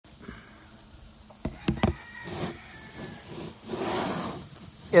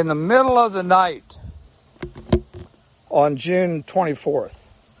In the middle of the night on June 24th,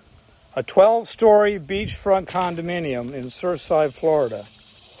 a 12-story beachfront condominium in Surfside, Florida,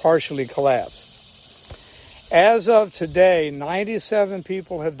 partially collapsed. As of today, 97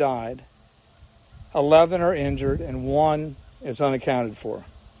 people have died, 11 are injured, and 1 is unaccounted for.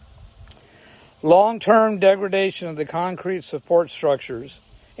 Long-term degradation of the concrete support structures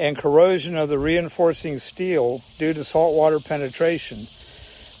and corrosion of the reinforcing steel due to saltwater penetration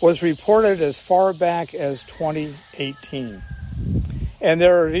was reported as far back as 2018. And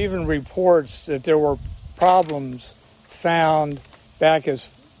there are even reports that there were problems found back as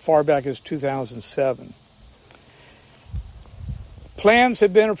far back as 2007. Plans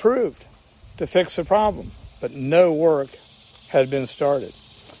had been approved to fix the problem, but no work had been started.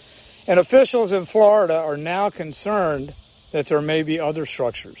 And officials in Florida are now concerned that there may be other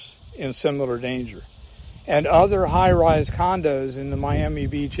structures in similar danger. And other high-rise condos in the Miami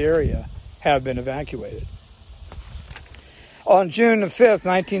Beach area have been evacuated. On June 5th,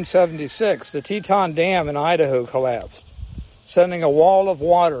 1976, the Teton Dam in Idaho collapsed, sending a wall of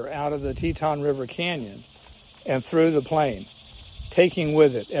water out of the Teton River Canyon and through the plain, taking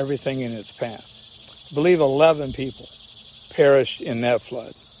with it everything in its path. I believe 11 people perished in that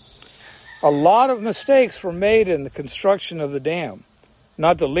flood. A lot of mistakes were made in the construction of the dam,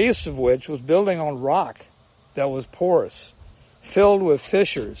 not the least of which was building on rock that was porous, filled with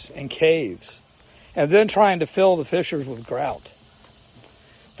fissures and caves, and then trying to fill the fissures with grout.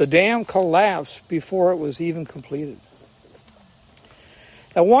 The dam collapsed before it was even completed.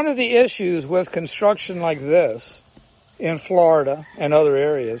 Now, one of the issues with construction like this in Florida and other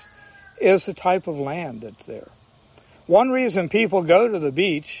areas is the type of land that's there. One reason people go to the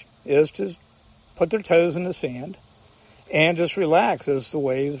beach is to put their toes in the sand and just relax as the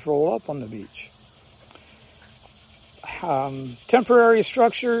waves roll up on the beach. Temporary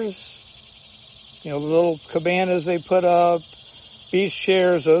structures, the little cabanas they put up, beach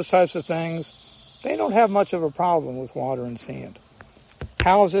chairs, those types of things, they don't have much of a problem with water and sand.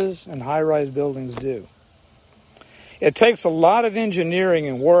 Houses and high-rise buildings do. It takes a lot of engineering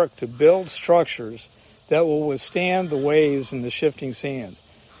and work to build structures that will withstand the waves and the shifting sand.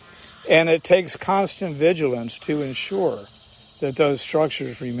 And it takes constant vigilance to ensure that those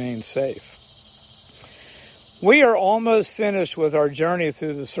structures remain safe. We are almost finished with our journey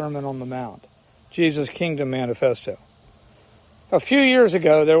through the Sermon on the Mount, Jesus' Kingdom Manifesto. A few years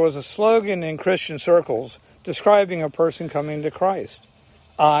ago, there was a slogan in Christian circles describing a person coming to Christ.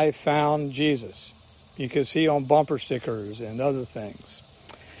 I found Jesus. You could see on bumper stickers and other things.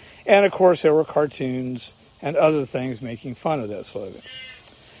 And of course, there were cartoons and other things making fun of that slogan.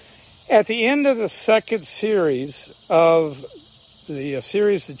 At the end of the second series of the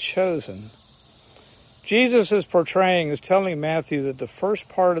series The Chosen, Jesus is telling Matthew that the first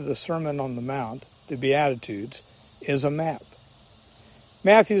part of the Sermon on the Mount, the Beatitudes, is a map.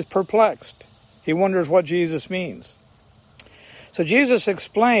 Matthew is perplexed. He wonders what Jesus means. So Jesus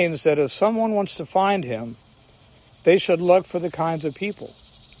explains that if someone wants to find him, they should look for the kinds of people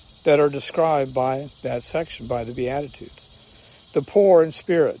that are described by that section, by the Beatitudes. The poor in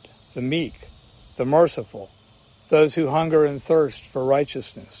spirit, the meek, the merciful, those who hunger and thirst for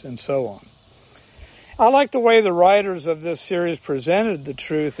righteousness, and so on. I like the way the writers of this series presented the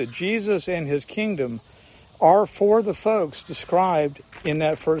truth that Jesus and his kingdom are for the folks described in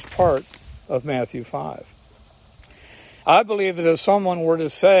that first part of Matthew 5. I believe that if someone were to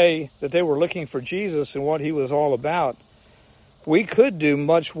say that they were looking for Jesus and what he was all about, we could do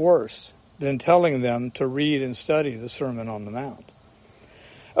much worse than telling them to read and study the Sermon on the Mount.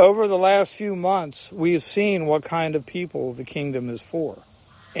 Over the last few months, we have seen what kind of people the kingdom is for,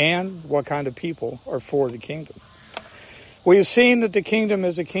 and what kind of people are for the kingdom. We have seen that the kingdom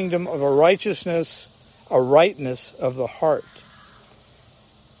is a kingdom of a righteousness, a rightness of the heart.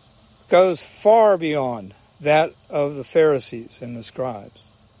 Goes far beyond that of the Pharisees and the scribes.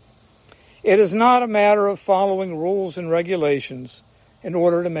 It is not a matter of following rules and regulations in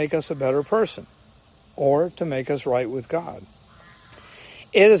order to make us a better person or to make us right with God.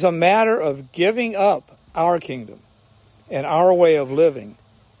 It is a matter of giving up our kingdom and our way of living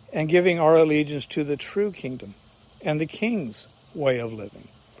and giving our allegiance to the true kingdom and the king's way of living,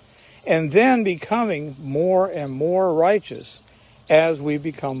 and then becoming more and more righteous as we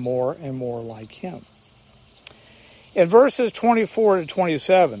become more and more like him. In verses 24 to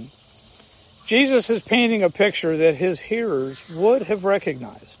 27, Jesus is painting a picture that his hearers would have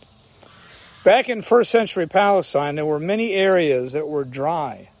recognized. Back in first century Palestine, there were many areas that were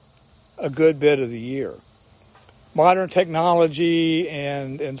dry a good bit of the year. Modern technology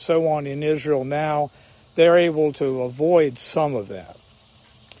and so on in Israel now, they're able to avoid some of that.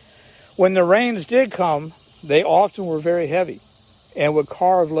 When the rains did come, they often were very heavy and would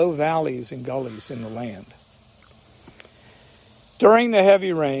carve low valleys and gullies in the land. During the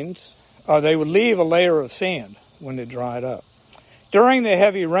heavy rains, they would leave a layer of sand when it dried up. During the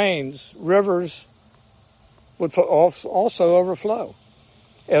heavy rains, rivers would also overflow,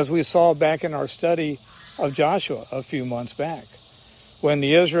 as we saw back in our study of Joshua a few months back. When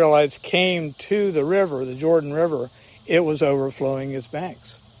the Israelites came to the river, the Jordan River, it was overflowing its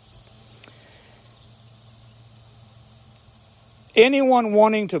banks. Anyone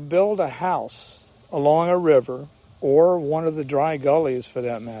wanting to build a house along a river, or one of the dry gullies for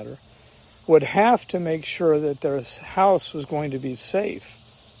that matter, would have to make sure that their house was going to be safe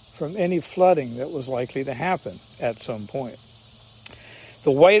from any flooding that was likely to happen at some point.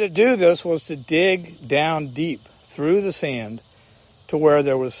 The way to do this was to dig down deep through the sand to where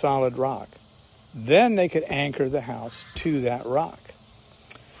there was solid rock. Then they could anchor the house to that rock.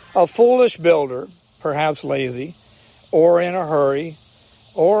 A foolish builder, perhaps lazy, or in a hurry,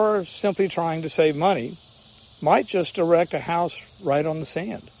 or simply trying to save money, might just erect a house right on the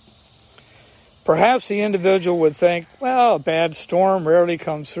sand. Perhaps the individual would think, well, a bad storm rarely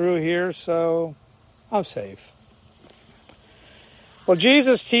comes through here, so I'm safe. Well,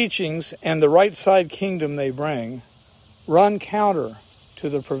 Jesus' teachings and the right side kingdom they bring run counter to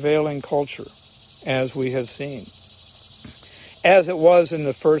the prevailing culture, as we have seen. As it was in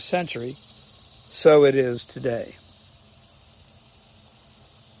the first century, so it is today.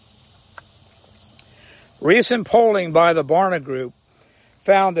 Recent polling by the Barna Group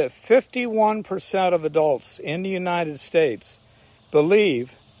found that 51% of adults in the United States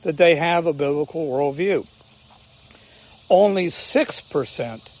believe that they have a biblical worldview. Only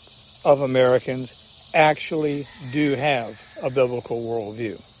 6% of Americans actually do have a biblical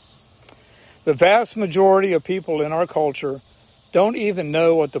worldview. The vast majority of people in our culture don't even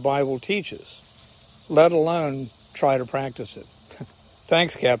know what the Bible teaches, let alone try to practice it.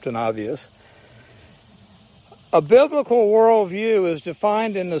 Thanks, Captain Obvious. A biblical worldview is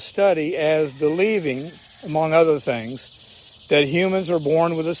defined in the study as believing, among other things, that humans are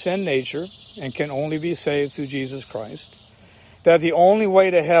born with a sin nature and can only be saved through Jesus Christ, that the only way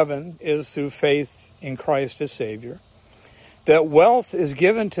to heaven is through faith in Christ as Savior, that wealth is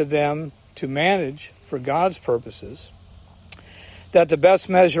given to them to manage for God's purposes, that the best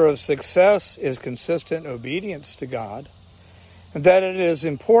measure of success is consistent obedience to God, and that it is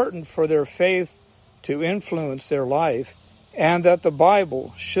important for their faith to influence their life, and that the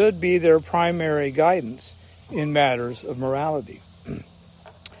Bible should be their primary guidance in matters of morality.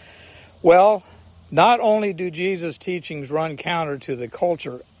 Well, not only do Jesus' teachings run counter to the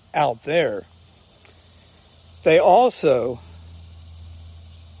culture out there, they also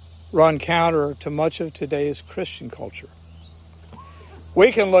run counter to much of today's Christian culture.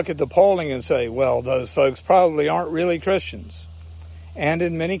 We can look at the polling and say, well, those folks probably aren't really Christians. And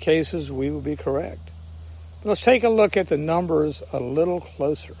in many cases, we will be correct. Let's take a look at the numbers a little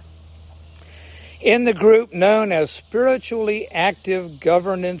closer. In the group known as spiritually active,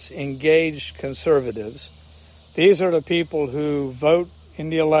 governance-engaged conservatives, these are the people who vote in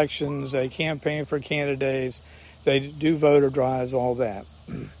the elections, they campaign for candidates, they do voter drives, all that.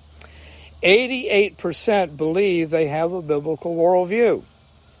 88% believe they have a biblical worldview,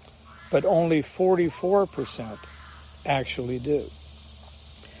 but only 44% actually do.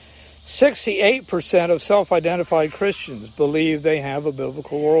 68% of self-identified Christians believe they have a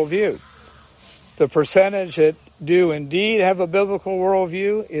biblical worldview. The percentage that do indeed have a biblical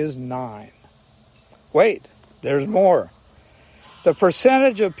worldview is 9%. Wait, there's more. The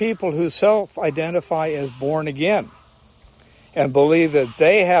percentage of people who self-identify as born again and believe that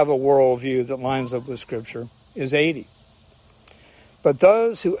they have a worldview that lines up with Scripture is 80%. But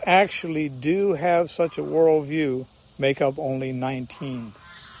those who actually do have such a worldview make up only 19%.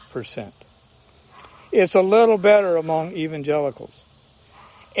 It's a little better among evangelicals.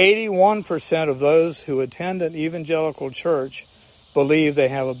 81% of those who attend an evangelical church believe they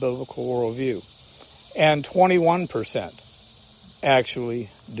have a biblical worldview, and 21% actually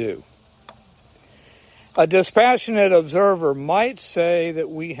do. A dispassionate observer might say that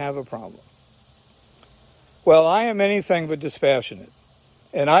we have a problem. Well, I am anything but dispassionate,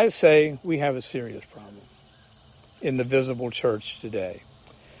 and I say we have a serious problem in the visible church today.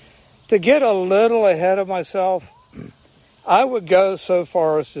 To get a little ahead of myself, I would go so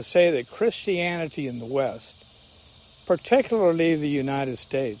far as to say that Christianity in the West, particularly the United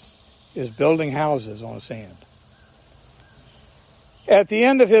States, is building houses on sand. At the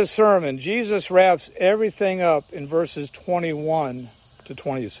end of his sermon, Jesus wraps everything up in verses 21 to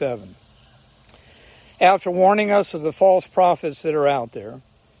 27. After warning us of the false prophets that are out there,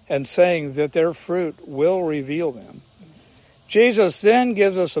 and saying that their fruit will reveal them. Jesus then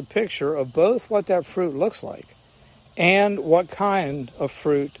gives us a picture of both what that fruit looks like and what kind of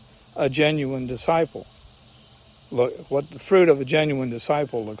fruit a genuine disciple, what the fruit of a genuine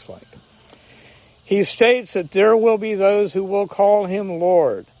disciple looks like. He states that there will be those who will call him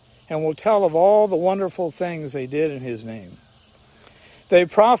Lord and will tell of all the wonderful things they did in his name. They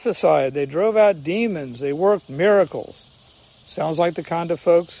prophesied, they drove out demons, they worked miracles. Sounds like the kind of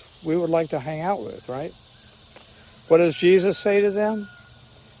folks we would like to hang out with, right? What does Jesus say to them?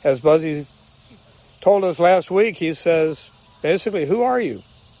 As Buzzy told us last week, he says, basically, who are you?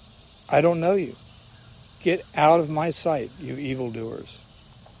 I don't know you. Get out of my sight, you evildoers.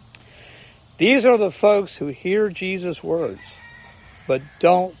 These are the folks who hear Jesus' words, but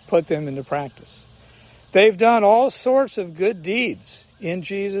don't put them into practice. They've done all sorts of good deeds in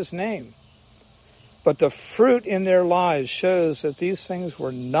Jesus' name, but the fruit in their lives shows that these things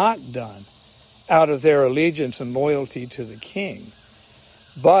were not done out of their allegiance and loyalty to the King,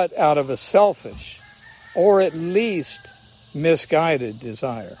 but out of a selfish, or at least misguided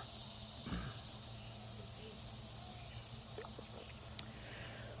desire.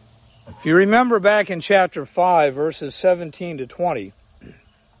 If you remember back in chapter 5, verses 17 to 20,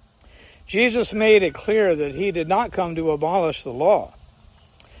 Jesus made it clear that he did not come to abolish the law,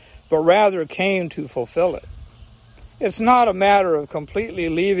 but rather came to fulfill it. It's not a matter of completely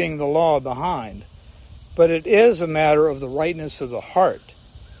leaving the law behind, but it is a matter of the rightness of the heart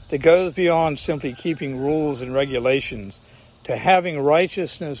that goes beyond simply keeping rules and regulations to having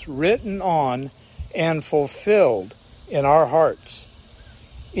righteousness written on and fulfilled in our hearts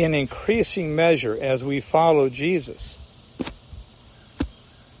in increasing measure as we follow Jesus.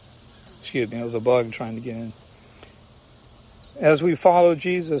 Excuse me, it was a bug trying to get in. As we follow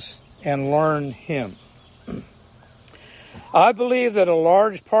Jesus and learn him. I believe that a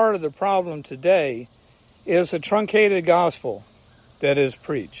large part of the problem today is the truncated gospel that is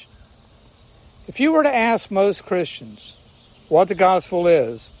preached. If you were to ask most Christians what the gospel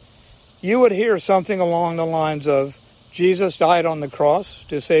is, you would hear something along the lines of, Jesus died on the cross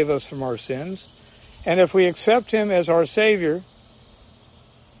to save us from our sins, and if we accept him as our Savior,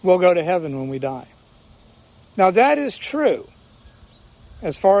 we'll go to heaven when we die. Now that is true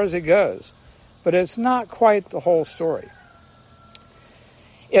as far as it goes, but it's not quite the whole story.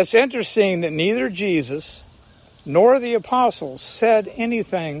 It's interesting that neither Jesus nor the apostles said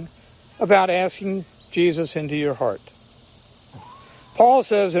anything about asking Jesus into your heart. Paul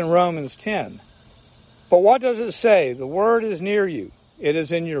says in Romans 10, but what does it say? The word is near you. It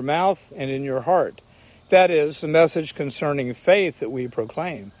is in your mouth and in your heart. That is the message concerning faith that we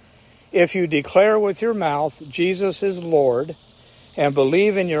proclaim. If you declare with your mouth Jesus is Lord and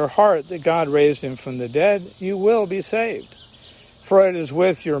believe in your heart that God raised him from the dead, you will be saved. For it is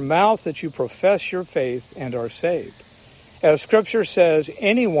with your mouth that you profess your faith and are saved. As Scripture says,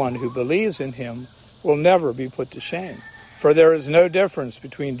 anyone who believes in him will never be put to shame. For there is no difference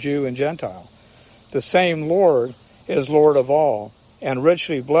between Jew and Gentile. The same Lord is Lord of all, and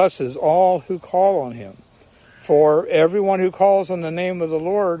richly blesses all who call on him. For everyone who calls on the name of the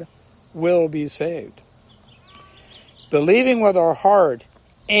Lord will be saved. Believing with our heart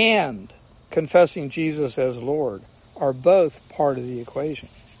and confessing Jesus as Lord are both part of the equation.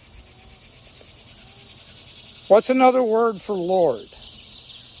 What's another word for Lord?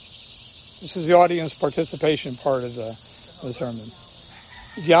 This is the audience participation part of the sermon.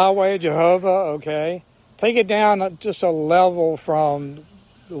 Yahweh, Jehovah, okay. Take it down just a level from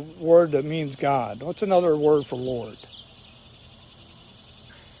the word that means God. What's another word for Lord?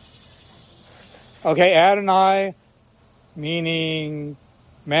 Okay, Adonai, meaning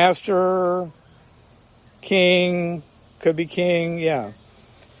master, king, could be king, yeah.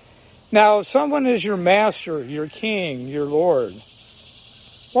 Now, if someone is your master, your king, your Lord,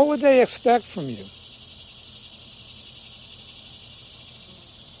 what would they expect from you?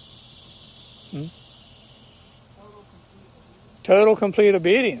 Total, complete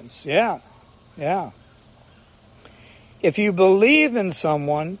obedience. Yeah. If you believe in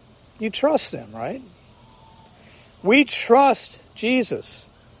someone, you trust them, right? We trust Jesus,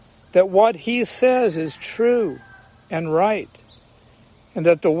 that what he says is true and right, and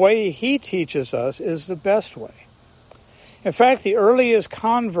that the way he teaches us is the best way. In fact, the earliest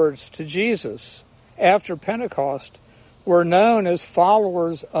converts to Jesus after Pentecost were known as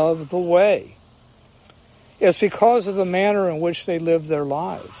followers of the way. It's because of the manner in which they lived their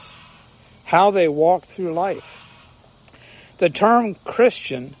lives, how they walked through life. The term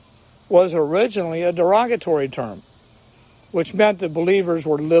Christian was originally a derogatory term, which meant that believers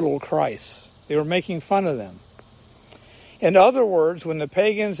were little Christs. They were making fun of them. In other words, when the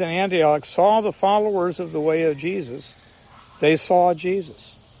pagans in Antioch saw the followers of the way of Jesus, they saw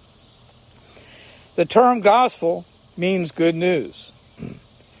Jesus. The term gospel means good news.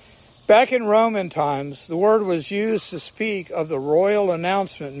 Back in Roman times, the word was used to speak of the royal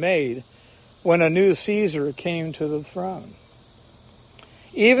announcement made when a new Caesar came to the throne.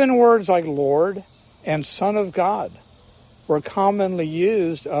 Even words like Lord and Son of God were commonly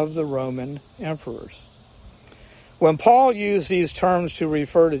used of the Roman emperors. When Paul used these terms to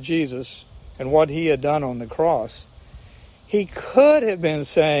refer to Jesus and what he had done on the cross, he could have been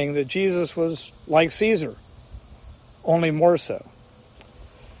saying that Jesus was like Caesar, only more so.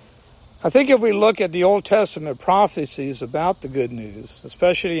 I think if we look at the Old Testament prophecies about the good news,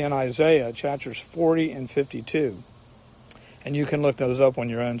 especially in Isaiah chapters 40 and 52, and you can look those up on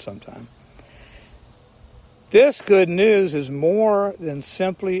your own sometime, this good news is more than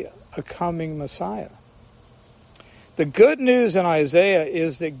simply a coming Messiah. The good news in Isaiah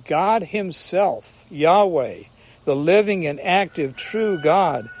is that God himself, Yahweh, the living and active true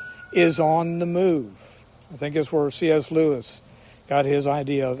God, is on the move. I think it's where C.S. Lewis got his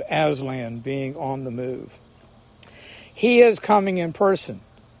idea of Aslan being on the move. He is coming in person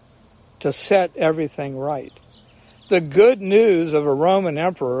to set everything right. The good news of a Roman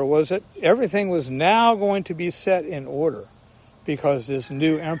emperor was that everything was now going to be set in order because this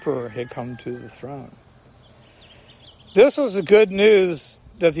new emperor had come to the throne. This was the good news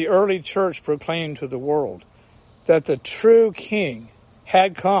that the early church proclaimed to the world, that the true king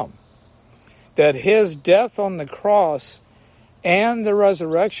had come, that his death on the cross and the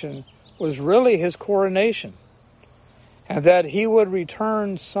resurrection was really his coronation, and that he would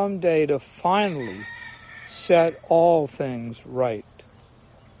return someday to finally set all things right.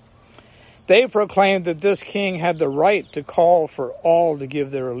 They proclaimed that this king had the right to call for all to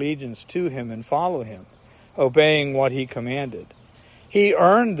give their allegiance to him and follow him, obeying what he commanded. He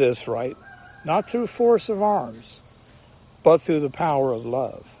earned this right, not through force of arms, but through the power of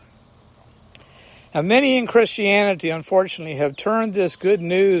love. Now, many in Christianity, unfortunately, have turned this good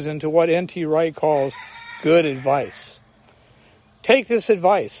news into what N.T. Wright calls good advice. Take this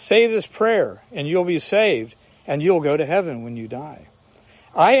advice, say this prayer, and you'll be saved, and you'll go to heaven when you die.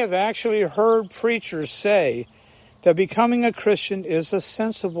 I have actually heard preachers say that becoming a Christian is a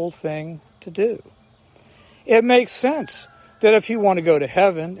sensible thing to do. It makes sense that if you want to go to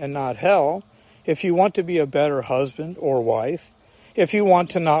heaven and not hell, if you want to be a better husband or wife, if you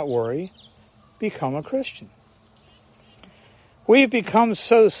want to not worry, become a Christian. We've become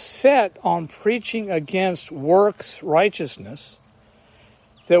so set on preaching against works righteousness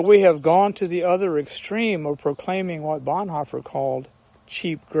that we have gone to the other extreme of proclaiming what Bonhoeffer called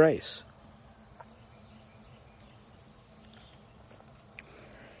cheap grace.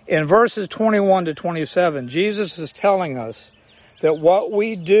 In verses 21 to 27, Jesus is telling us that what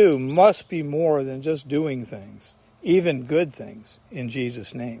we do must be more than just doing things, even good things, in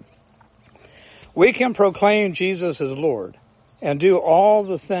Jesus' name. We can proclaim Jesus as Lord and do all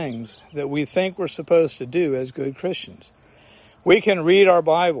the things that we think we're supposed to do as good Christians. We can read our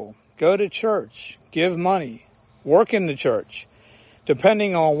Bible, go to church, give money, work in the church.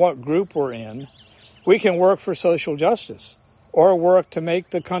 Depending on what group we're in, we can work for social justice or work to make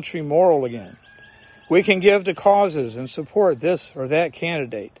the country moral again. We can give to causes and support this or that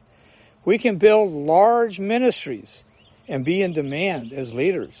candidate. We can build large ministries and be in demand as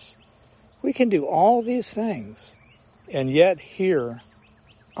leaders. We can do all these things and yet hear,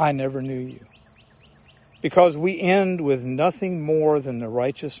 I never knew you. Because we end with nothing more than the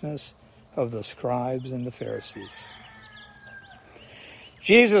righteousness of the scribes and the Pharisees.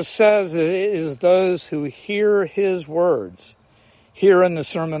 Jesus says that it is those who hear his words, here in the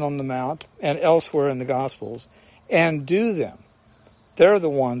Sermon on the Mount and elsewhere in the Gospels, and do them. They're the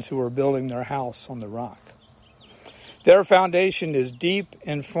ones who are building their house on the rock. Their foundation is deep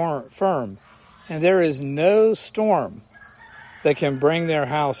and firm, and there is no storm that can bring their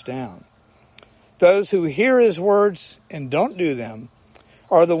house down. Those who hear his words and don't do them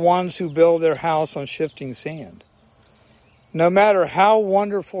are the ones who build their house on shifting sand. No matter how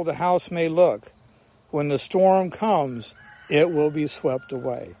wonderful the house may look, when the storm comes, it will be swept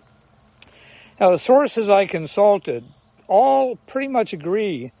away. Now, the sources I consulted all pretty much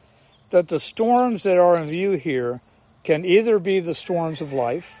agree that the storms that are in view here can either be the storms of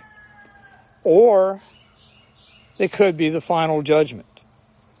life, or they could be the final judgment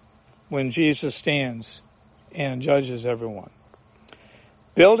when Jesus stands and judges everyone.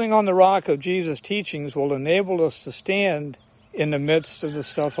 Building on the rock of Jesus' teachings will enable us to stand in the midst of the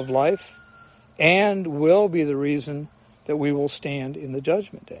stuff of life and will be the reason that we will stand in the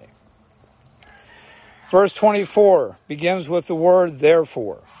judgment day. Verse 24 begins with the word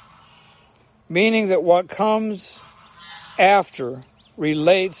therefore, meaning that what comes after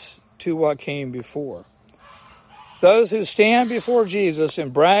relates to what came before. Those who stand before Jesus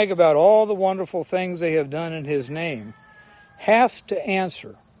and brag about all the wonderful things they have done in his name have to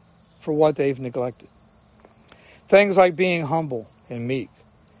answer for what they've neglected. Things like being humble and meek,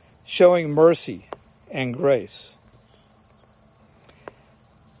 showing mercy and grace,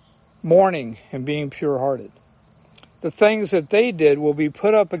 mourning and being pure-hearted. The things that they did will be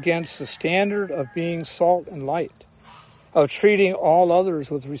put up against the standard of being salt and light, of treating all others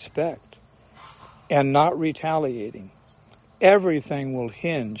with respect and not retaliating. Everything will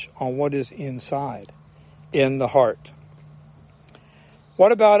hinge on what is inside, in the heart.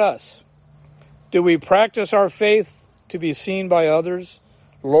 What about us? Do we practice our faith to be seen by others,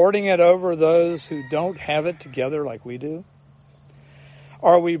 lording it over those who don't have it together like we do?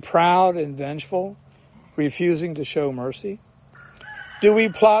 Are we proud and vengeful, refusing to show mercy? Do we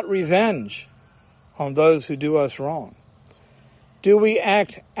plot revenge on those who do us wrong? Do we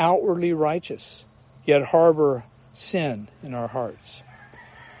act outwardly righteous, yet harbor sin in our hearts?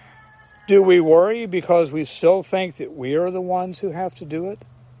 Do we worry because we still think that we are the ones who have to do it,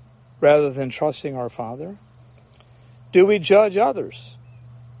 rather than trusting our Father? Do we judge others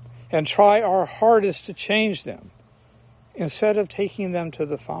and try our hardest to change them, instead of taking them to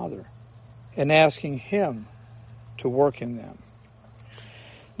the Father and asking him to work in them?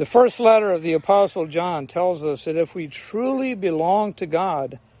 The first letter of the Apostle John tells us that if we truly belong to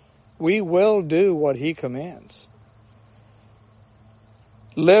God, we will do what he commands,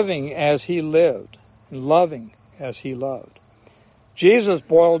 living as he lived, and loving as he loved. Jesus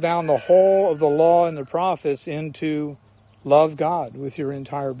boiled down the whole of the law and the prophets into love God with your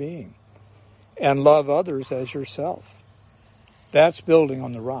entire being and love others as yourself. That's building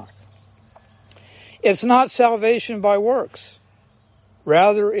on the rock. It's not salvation by works.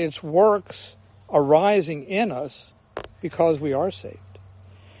 Rather, it's works arising in us because we are saved.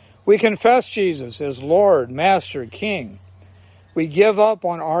 We confess Jesus as Lord, Master, King. We give up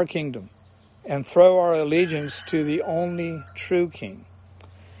on our kingdom and throw our allegiance to the only true King.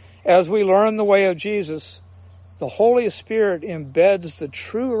 As we learn the way of Jesus, the Holy Spirit embeds the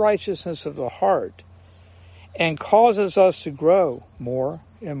true righteousness of the heart and causes us to grow more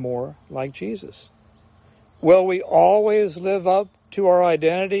and more like Jesus. Will we always live up to our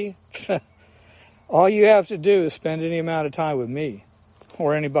identity? All you have to do is spend any amount of time with me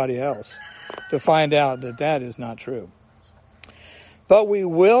or anybody else to find out that that is not true. But we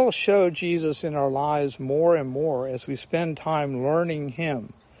will show Jesus in our lives more and more as we spend time learning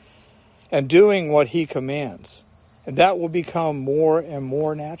him and doing what he commands. And that will become more and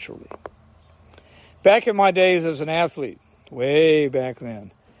more naturally. Back in my days as an athlete, way back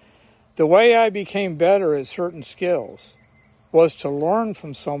then, the way I became better at certain skills was to learn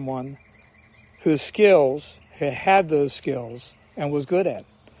from someone whose skills had those skills and was good at it.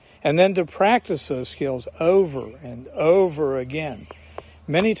 And then to practice those skills over and over again,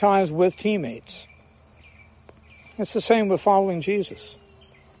 many times with teammates. It's the same with following Jesus.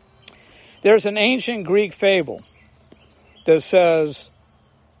 There's an ancient Greek fable that says,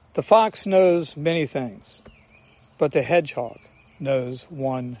 the fox knows many things, but the hedgehog knows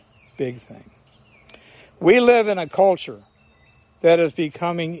one big thing. We live in a culture that is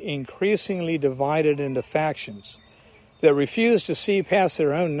becoming increasingly divided into factions that refuse to see past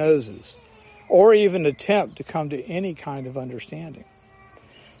their own noses or even attempt to come to any kind of understanding.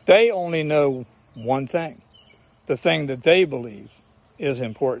 They only know one thing, the thing that they believe is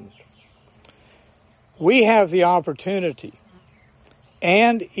important. We have the opportunity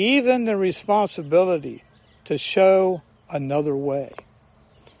and even the responsibility to show another way.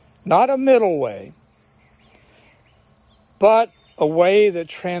 Not a middle way, but a way that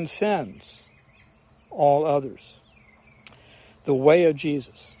transcends all others. The way of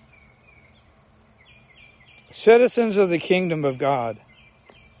Jesus. Citizens of the kingdom of God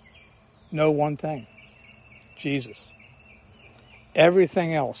know one thing, Jesus.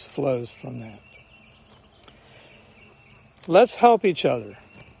 Everything else flows from that. Let's help each other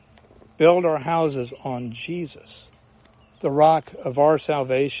build our houses on Jesus, the rock of our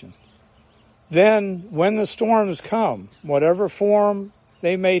salvation. Then, when the storms come, whatever form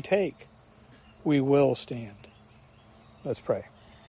they may take, we will stand. Let's pray.